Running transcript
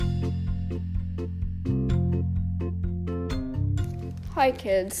Hi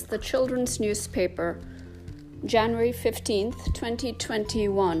kids, the children's newspaper, January 15th,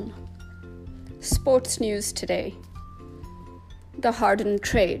 2021. Sports news today. The Harden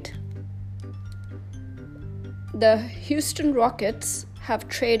trade. The Houston Rockets have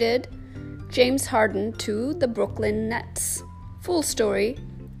traded James Harden to the Brooklyn Nets. Full story,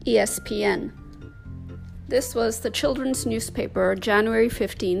 ESPN. This was the children's newspaper, January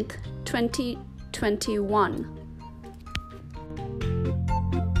 15th, 2021.